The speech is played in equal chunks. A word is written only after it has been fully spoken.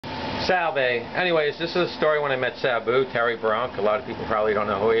Salve. Anyways, this is a story when I met Sabu Terry Brunk. A lot of people probably don't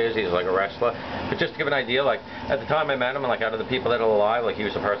know who he is. He's like a wrestler. But just to give an idea, like at the time I met him, and like out of the people that are alive, like he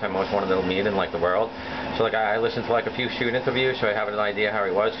was the person I most wanted to meet in like the world. So like I listened to like a few shoot interviews, so I have an idea how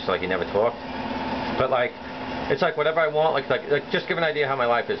he was, because like he never talked. But like it's like whatever I want, like just give an idea how my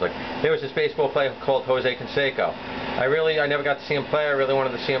life is. Like there was this baseball player called Jose Canseco. I never got to see him play. I really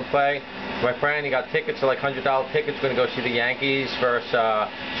wanted to see him play. My friend, he got tickets, so like $100 tickets, going to go see the Yankees versus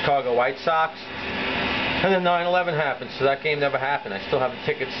Chicago White Sox. And then 9/11 happened, so that game never happened. I still have the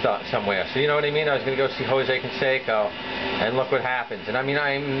tickets somewhere. So you know what I mean? I was going to go see Jose Canseco, and look what happens. And I mean,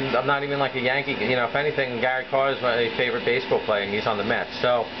 I'm not even like a Yankee. You know, if anything, Gary Carr is my favorite baseball player, and he's on the Mets.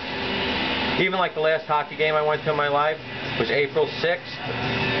 So even like the last hockey game I went to in my life was April 6th,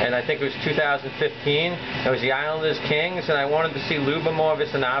 and I think it was 2015. It was the Islanders Kings, and I wanted to see Lubomir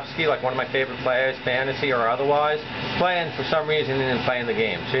Visnovsky, like one of my favorite players, fantasy or otherwise, playing. For some reason he didn't play in the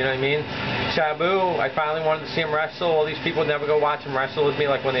game. So you know what I mean? Sabu, I finally wanted to see him wrestle. All these people would never go watch him wrestle with me,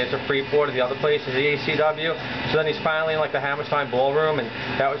 like when there's a Freeport or the other places, the ECW. So then he's finally in like the Hammerstein Ballroom, and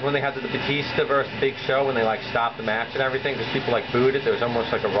that was when they had the Battista versus Big Show, when they like stopped the match and everything, because people like booed it. There was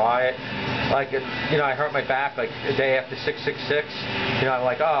almost like a riot. Like, you know, I hurt my back like the day after 666. You know, I'm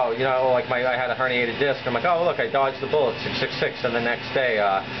like, oh, you know, like I had a herniated disc. I'm like, oh, look, I dodged the bullet, 666. And the next day,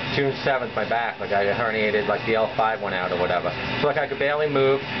 June 7th, my back, like I herniated, like the L5 went out or whatever. So like I could barely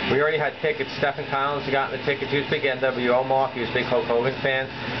move. We already had tickets. Stephen Collins had gotten the tickets. He was a big NWO mark. He was a big Hulk Hogan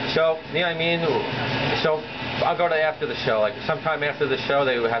fan. So, you know what I mean? So I'll go to after the show. Like sometime after the show,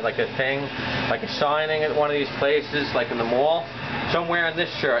 they had like a thing, like a signing at one of these places, like in the mall. So I'm wearing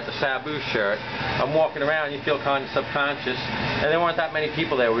this shirt, the Sabu shirt. I'm walking around, you feel kind of subconscious. And there weren't that many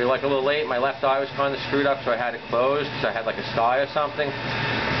people there. We were like a little late. My left eye was kind of screwed up, so I had it closed because I had like a sty or something.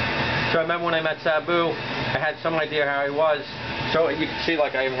 So I remember when I met Sabu, I had some idea how he was. So you can see,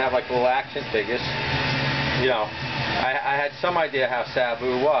 like, I even have like little action figures. You know, I had some idea how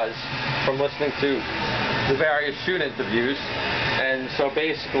Sabu was from listening to the various shoot interviews. And so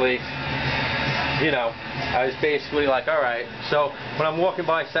basically, you know, I was basically like, alright. So when I'm walking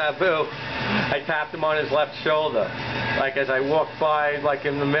by Sabu, I tapped him on his left shoulder, like as I walked by, like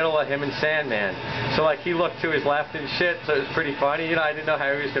in the middle of him and Sandman. So like he looked to his left and shit, so it was pretty funny. You know, I didn't know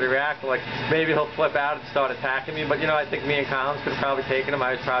how he was going to react. Like maybe he'll flip out and start attacking me, but you know, I think me and Collins could have probably taken him.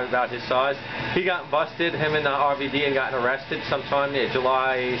 I was probably about his size. He got busted, him and RVD, and gotten arrested sometime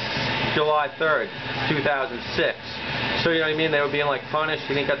July 3rd, 2006. So you know what I mean? They were being like punished.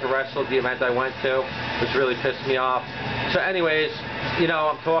 He didn't get to wrestle at the event I went to, which really pissed me off. So anyways, you know,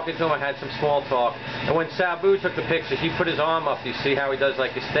 I'm talking to him. I had some small talk. And when Sabu took the picture, he put his arm up. You see how he does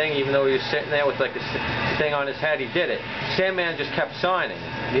like his thing? Even though he was sitting there with like a thing on his head, he did it. Sandman just kept signing.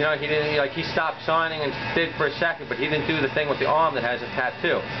 You know, he didn't, like, he stopped signing and did for a second, but he didn't do the thing with the arm that has a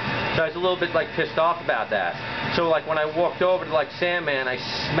tattoo. So I was a little bit like pissed off about that. So like when I walked over to like Sandman, I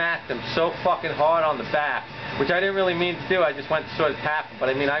smacked him so fucking hard on the back, which I didn't really mean to do. I just went to sort of tap him, but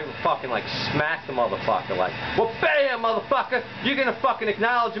I mean, I fucking like smacked the motherfucker. Like, well, bam, motherfucker, you're gonna fucking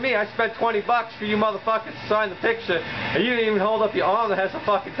acknowledge me. I spent $20 for you motherfuckers to sign the picture, and you didn't even hold up your arm that has a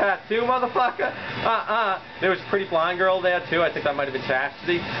fucking tattoo, motherfucker. There was a pretty blonde girl there too. I think that might have been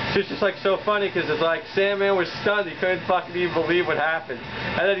Chastity. So it's just like so funny, because it's like Sandman was stunned. He couldn't fucking even believe what happened.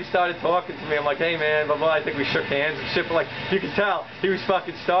 And then he started talking to me. I'm like, hey man, blah blah. I think we shook hands and shit. But like, you could tell he was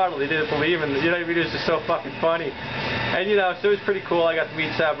fucking startled. He didn't believe in, you know what I mean? It was just so fucking funny. And you know, so it was pretty cool. I got to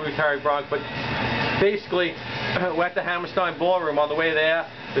meet Sabu Terry Brunk. But basically, we're at the Hammerstein Ballroom. On the way there,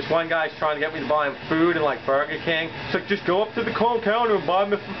 this one guy's trying to get me to buy him food and like Burger King. It's like, just go up to the counter and buy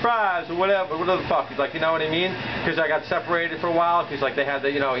me some fries or whatever the fuck. He's like, you know what I mean? Because I got separated for a while. Because like they had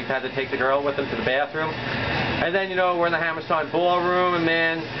to, you know, he had to take the girl with him to the bathroom. And then, you know, we're in the Hammerstein Ballroom, and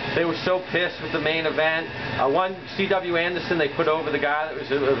man, they were so pissed with the main event. One, C.W. Anderson, they put over the guy that was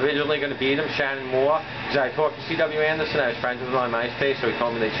originally going to beat him, Shannon Moore. Because I talked to C.W. Anderson, I was friends with him on MySpace, so he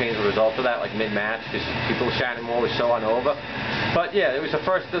told me they changed the result of that, like mid-match, because people, Shannon Moore was so unover. But yeah, it was the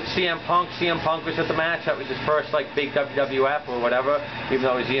first of CM Punk. CM Punk was at the match. That was his first, like, big WWF or whatever, even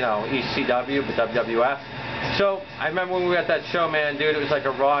though it was, you know, ECW, but WWF. So, I remember when we were at that show, man, dude, it was like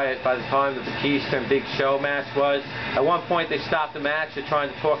a riot by the time the Battista and Big Show match was. At one point, they stopped the match. They're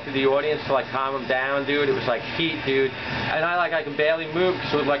trying to talk to the audience to, like, calm them down, dude. It was like heat, dude. And I can barely move,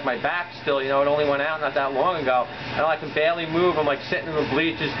 because it was like my back still, you know, it only went out not that long ago. And I can barely move. I'm, like, sitting in the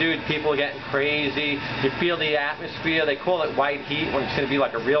bleachers, dude. People are getting crazy. You feel the atmosphere. They call it white heat when it's going to be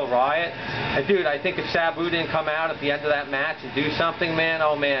like a real riot. And, dude, I think if Sabu didn't come out at the end of that match and do something, man,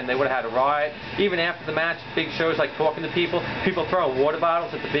 oh, man, they would have had a riot. Even after the match, Big Show's like talking to people throwing water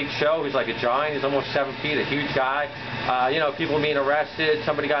bottles at the Big Show. He's like a giant. He's almost 7 feet, a huge guy. you know, people being arrested,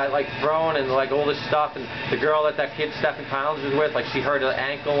 somebody got like thrown and like all this stuff, and the girl that kid Stephen Collins was with, like she hurt her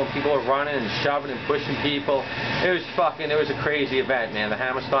ankle and people were running and shoving and pushing people. It was a crazy event, man. The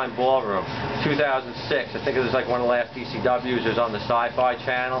Hammerstein Ballroom, 2006. I think it was like one of the last ECWs. It was on the Sci-Fi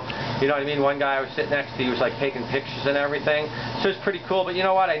channel. You know what I mean? One guy I was sitting next to, he was like taking pictures and everything. So it's pretty cool. But you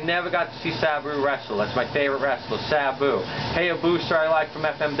know what? I never got to see Sabu wrestle. That's my favorite wrestler, Sabu. Hey, a booster I like from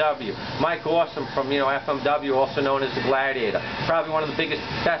FMW. Mike Awesome from, you know, FMW, also known as the Gladiator. Probably one of the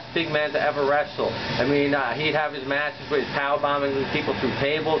best big men to ever wrestle. I mean, he'd have his matches with powerbombing people through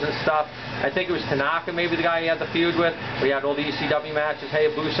tables and stuff. I think it was Tanaka, maybe the guy he had the feud with. We had all the ECW matches.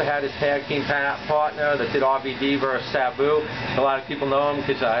 Hayabusa had his tag team partner that did RVD versus Sabu. A lot of people know him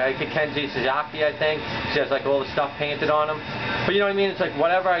because Kenji Sasaki, I think. He has like all the stuff painted on him. But you know what I mean? It's like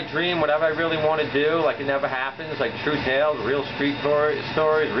whatever I dream, whatever I really want to do, like it never happens. Like true tales, real street stories,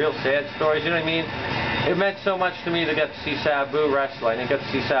 real sad stories. You know what I mean? It meant so much to me to get to see Sabu wrestle. I didn't get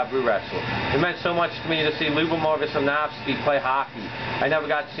to see Sabu wrestle. It meant so much to me to see Lubomir Visnovsky play hockey. I never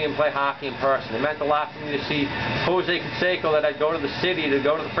got to see him play hockey in person. It meant a lot for me to see Jose Canseco, that I'd go to the city to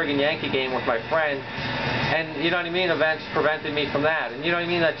go to the friggin' Yankee game with my friend. And you know what I mean? Events prevented me from that. And you know what I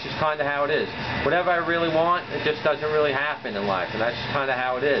mean? That's just kind of how it is. Whatever I really want, it just doesn't really happen in life. And that's just kind of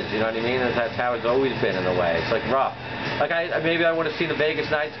how it is. You know what I mean? And that's how it's always been in a way. It's like rough. Like maybe I would have seen the Vegas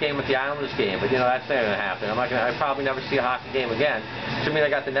Knights game with the Islanders game, but you know that's not going to happen. I'd probably never see a hockey game again. Which I mean, I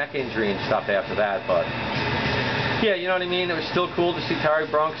got the neck injury and stuff after that, but. Yeah, you know what I mean? It was still cool to see Terry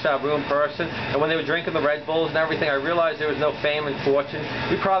Brunk, Sabu in person. And when they were drinking the Red Bulls and everything, I realized there was no fame and fortune.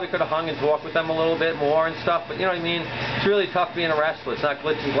 We probably could have hung and talked with them a little bit more and stuff, but you know what I mean? It's really tough being a wrestler. It's not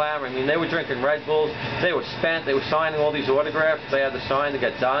glitz and glamour. I mean, they were drinking Red Bulls. They were spent. They were signing all these autographs they had to sign to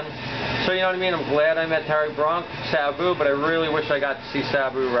get done. So you know what I mean? I'm glad I met Terry Brunk, Sabu, but I really wish I got to see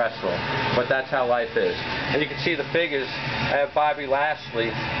Sabu wrestle. But that's how life is. And you can see the figures. I have Bobby Lashley,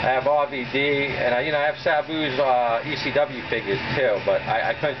 I have RVD, and I have Sabu's ECW figures too, but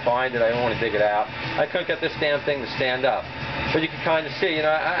I couldn't find it. I don't want to dig it out. I couldn't get this damn thing to stand up. But you can kind of see,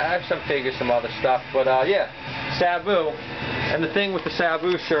 I have some figures, some other stuff, but yeah, Sabu. And the thing with the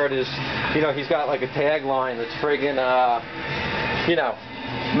Sabu shirt is, he's got like a tagline that's friggin',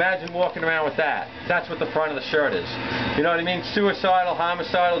 imagine walking around with that. That's what the front of the shirt is. You know what I mean? Suicidal,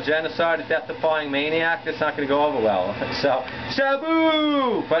 homicidal, genocide, death-defying maniac. That's not going to go over well. So,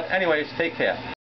 Sabu! But anyways, take care.